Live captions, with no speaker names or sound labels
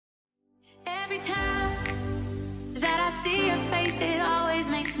time that I see your face, it always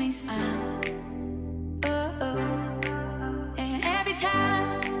makes me smile. And every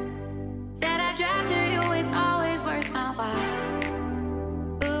time that I drive to you, it's always worth my while.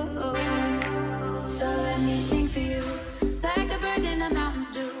 So let me sing for you, like the birds in the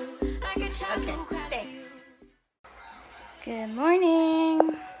mountains do, like a child who cries for you. Good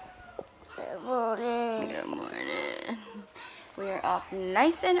morning. Good morning. Good morning. We are up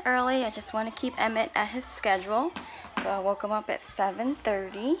nice and early. I just want to keep Emmett at his schedule. So I woke him up at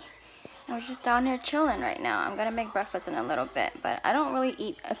 7:30. And we're just down here chilling right now. I'm going to make breakfast in a little bit. But I don't really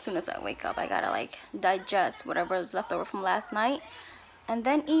eat as soon as I wake up. I got to like digest whatever is left over from last night. And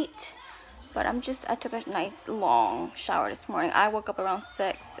then eat. But I took a nice long shower this morning. I woke up around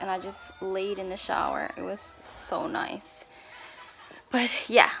 6 and I just laid in the shower. It was so nice. But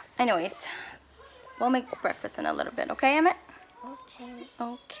yeah, anyways, we'll make breakfast in a little bit. Okay, Emmett? Okay.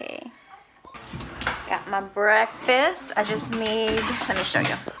 Okay. Got my breakfast. I just made, let me show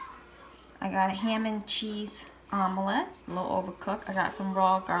you. I got a ham and cheese omelet, a little overcooked. I got some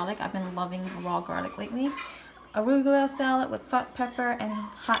raw garlic. I've been loving raw garlic lately. Arugula salad with salt, pepper, and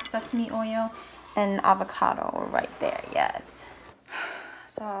hot sesame oil, and avocado right there, yes.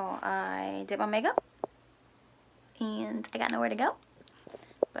 So I did my makeup, and I got nowhere to go.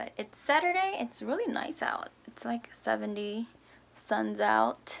 But it's Saturday. It's really nice out. It's like 70, sun's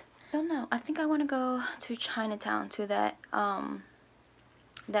out. I don't know. I think I want to go to Chinatown, to that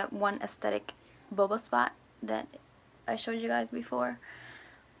that one aesthetic boba spot that I showed you guys before.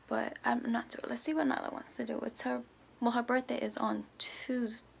 But I'm not sure. Let's see what Nyla wants to do. It's her, well, her birthday is on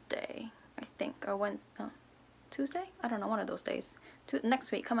Tuesday, I think, or Wednesday. Tuesday? I don't know, one of those days.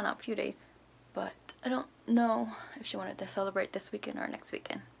 Next week, coming up, a few days. But I don't know if she wanted to celebrate this weekend or next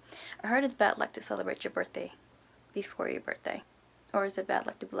weekend. I heard it's bad luck to celebrate your birthday before your birthday. Or is it bad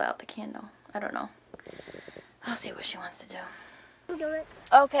luck to blow out the candle? I don't know. I'll see what she wants to do.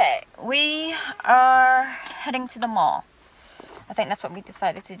 Okay, we are heading to the mall. I think that's what we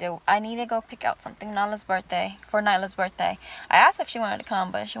decided to do. I need to go pick out something for Nyla's birthday. I asked if she wanted to come,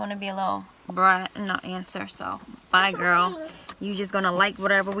 but she wanted to be a little brat and not answer. So, bye, girl. You just gonna like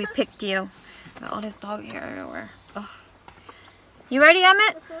whatever we picked you. Got all this dog hair everywhere. Ugh. You ready,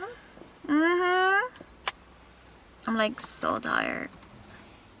 Emmett? Mm-hmm. I'm like so tired.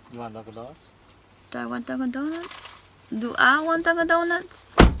 You want Dunkin' Donuts? Do I want Dunkin' Donuts? Do I want Dunkin'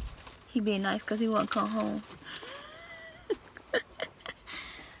 Donuts? He being nice because he won't come home.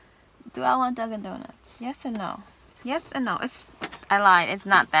 Do I want Dunkin' Donuts? Yes and no. Yes and no. I lied. It's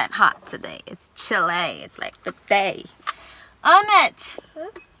not that hot today. It's chilly. It's like the day. Emmett!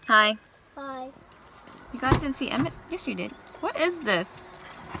 Huh? Hi. Hi. You guys didn't see Emmett? Yes, you did. What is this?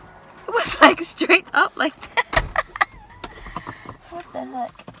 It was like straight up like that. What the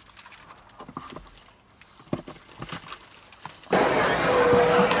heck? Oh.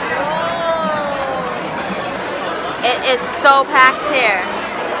 It is so packed here.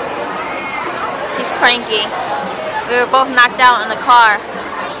 He's cranky. We were both knocked out in the car.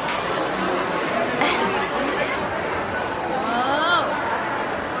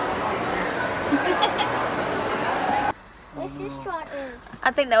 I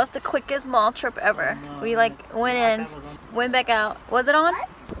think that was the quickest mall trip ever. We like went in, went back out. Was it on?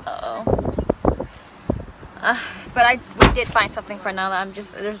 Uh-oh. But we did find something for Nyla.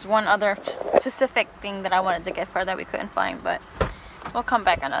 There's one other specific thing that I wanted to get for her that we couldn't find, but we'll come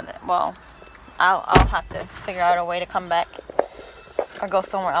back another. Well, I'll have to figure out a way to come back or go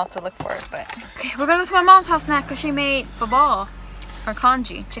somewhere else to look for it. But okay, we're gonna go to my mom's house now because she made babal or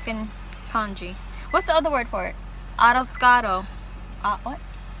congee, chicken congee. What's the other word for it? Arroscado. What?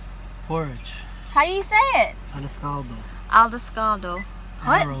 Porridge. How do you say it? Arroscado. Arroscado.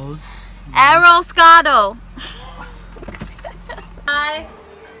 What? Arroz. Arroscado. Hi.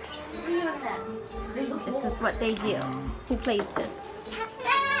 This is what they do. Who plays this?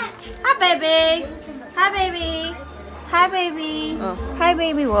 Hi, baby. Hi, baby. Hi, baby. Oh. Hi,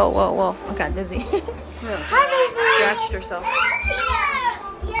 baby. Whoa, whoa, whoa. I got dizzy. Hi, baby. Scratched herself.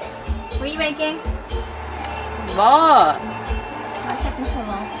 What are you making? What? Why taking so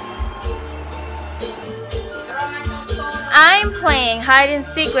long? I'm playing hide and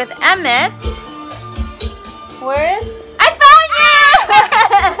seek with Emmett. Where is? I found you!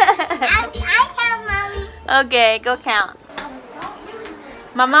 I found Mommy. Okay, go count.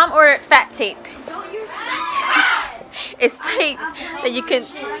 My mom ordered fat tape. It's tape that you can.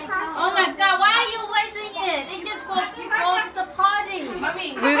 Oh my God! Why are you wasting it? It just goes to the party.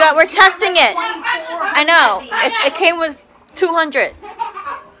 We're testing it. I know. It came with 200.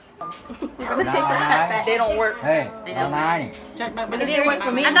 They don't work. Hey. they have. But It didn't work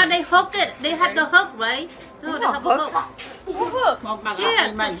for me. I thought they hook it. They have the hook, right? No, they have a hook. Hook.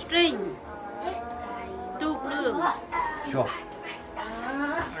 Yeah, the string. Two blue.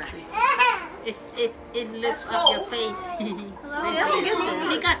 It lifts up your face.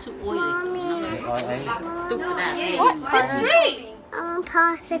 They got too oily. Stupid ass. What? It's me.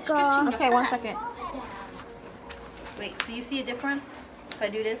 Popsicle. Okay, 1 second. Wait, do you see a difference if I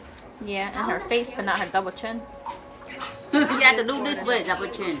do this? Yeah, and her face, but not her double chin. You have to do this way, double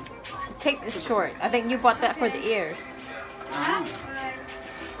chin. Take this short. I think you bought that for the ears.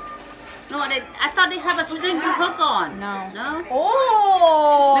 No, I thought they have a string to hook on. No. No?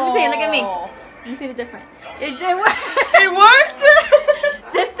 Oh! Let me see. Look at me. Let me see the difference. It worked.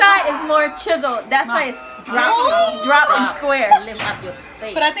 This side is more chiseled. That side is drop and square. Lift up your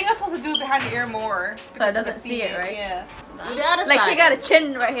face. But I think I'm supposed to do it behind the ear more. So it doesn't see it, right? Yeah. Do the other Like side. she got a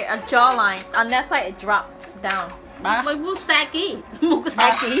chin right here, a jawline. On that side, it dropped down. But Musaki.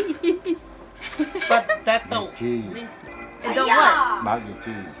 Musaki. But that don't. It don't what?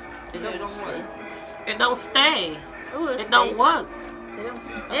 It don't stay. Ooh, It don't work.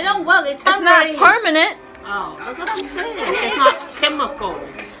 It don't work. It's It's not temporary. permanent. Oh, that's what I'm saying. It's not chemical.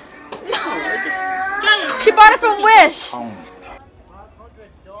 No, it's just She bought it from Wish.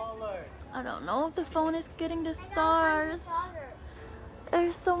 I don't know if the phone is getting the stars.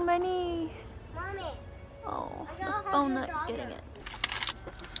 There's so many. Mommy. Oh, the phone not getting it.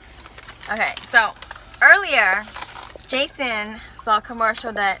 Okay, so earlier, Jason saw a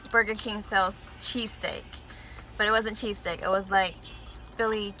commercial that Burger King sells cheesesteak. But it wasn't cheesesteak. It was like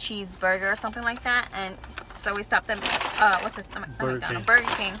Philly cheeseburger or something like that. And so we stopped at Burger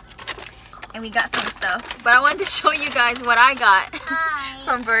King. And we got some stuff. But I wanted to show you guys what I got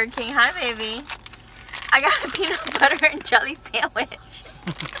from Burger King. Hi, baby. I got a peanut butter and jelly sandwich.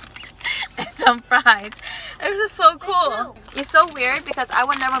 And some fries. This is so cool. It's so weird because I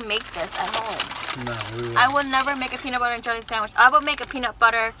would never make this at home. No, we won't. I would never make a peanut butter and jelly sandwich. I would make a peanut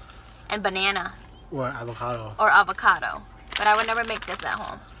butter and banana. Or avocado. Or avocado. But I would never make this at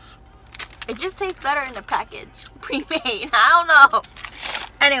home. It just tastes better in the package. Pre-made. I don't know.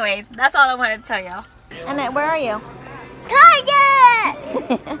 Anyways, that's all I wanted to tell y'all. Emmett, where are you? Target!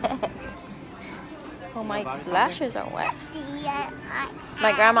 Oh, my lashes are wet.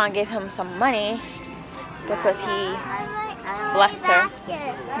 My grandma gave him some money because he blessed her.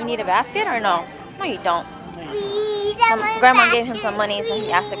 You need a basket or no? No, you don't. Grandma gave him some money, so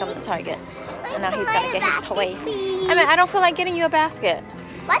he asked to come to Target. And now he's gonna get his toy. I mean, I don't feel like getting you a basket.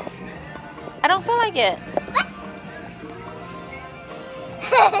 What? I don't feel like it. What?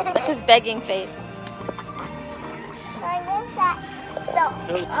 That's his begging face. I want that. No.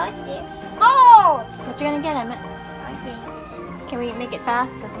 I see. Oh! What you gonna get, Emmett? Can we make it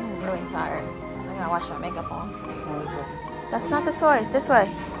fast? Because I'm really tired. I gotta wash my makeup on. That's not the toys. This way.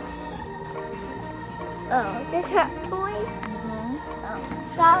 Oh, is this her toy? Oh,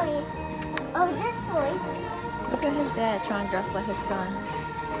 sorry. Oh, this toy. Look at his dad trying to dress like his son.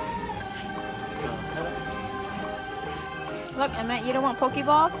 Look, Emmett, you don't want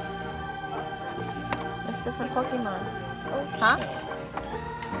Pokeballs? There's different Pokemon. Huh?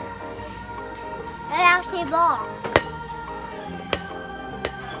 And I'll see ball.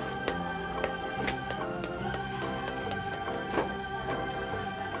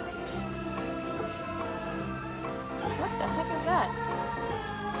 What the heck is that?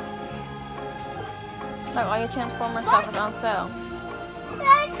 Look, all your Transformer stuff is on sale.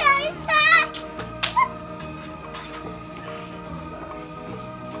 That's so sad.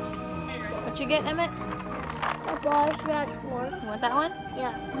 What you get, Emmett? A ball transform. You want that one?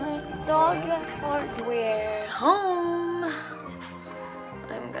 Yeah. Alright. Dog transform. We're home.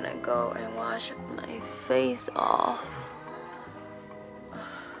 I'm gonna go and wash my face off.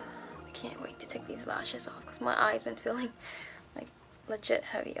 I can't wait to take these lashes off because my eyes been feeling like legit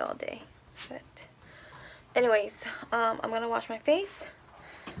heavy all day. But anyways, I'm gonna wash my face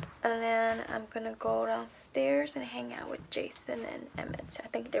and then I'm gonna go downstairs and hang out with Jason and Emmett. I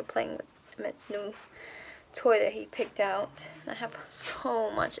think they're playing with Emmett's new toy that he picked out. I have so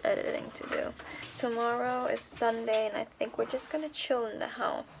much editing to do. Tomorrow is Sunday and I think we're just gonna chill in the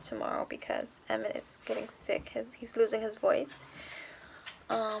house tomorrow because Emmett is getting sick. He's losing his voice.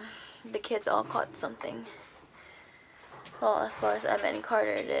 The kids all caught something. Well, as far as Emmett and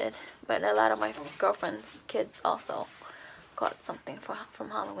Carter did, but a lot of my girlfriend's kids also caught something from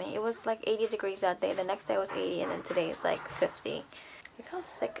Halloween. It was like 80 degrees that day. The next day was 80 and then today is like 50. Look how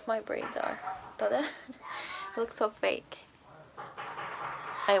thick my braids are. Don't it? It looks so fake.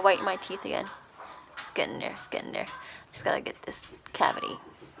 I whitened my teeth again. It's getting there. It's getting there. Just gotta get this cavity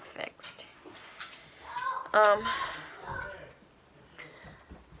fixed.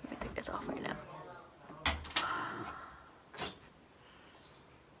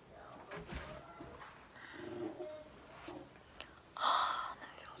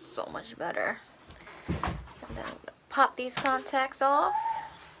 much better. And then I'm gonna pop these contacts off.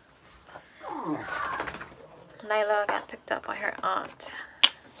 Nyla got picked up by her aunt.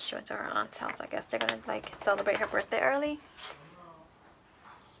 She went to her aunt's house. I guess they're gonna like celebrate her birthday early.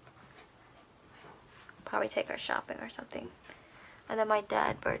 Probably take her shopping or something. And then my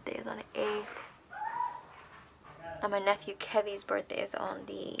dad's birthday is on the 8th. And my nephew Kevy's birthday is on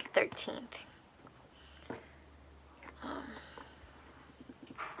the 13th.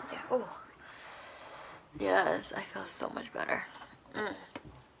 Yeah. Oh. Yes, I feel so much better.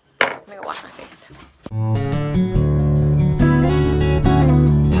 Let me go wash my face.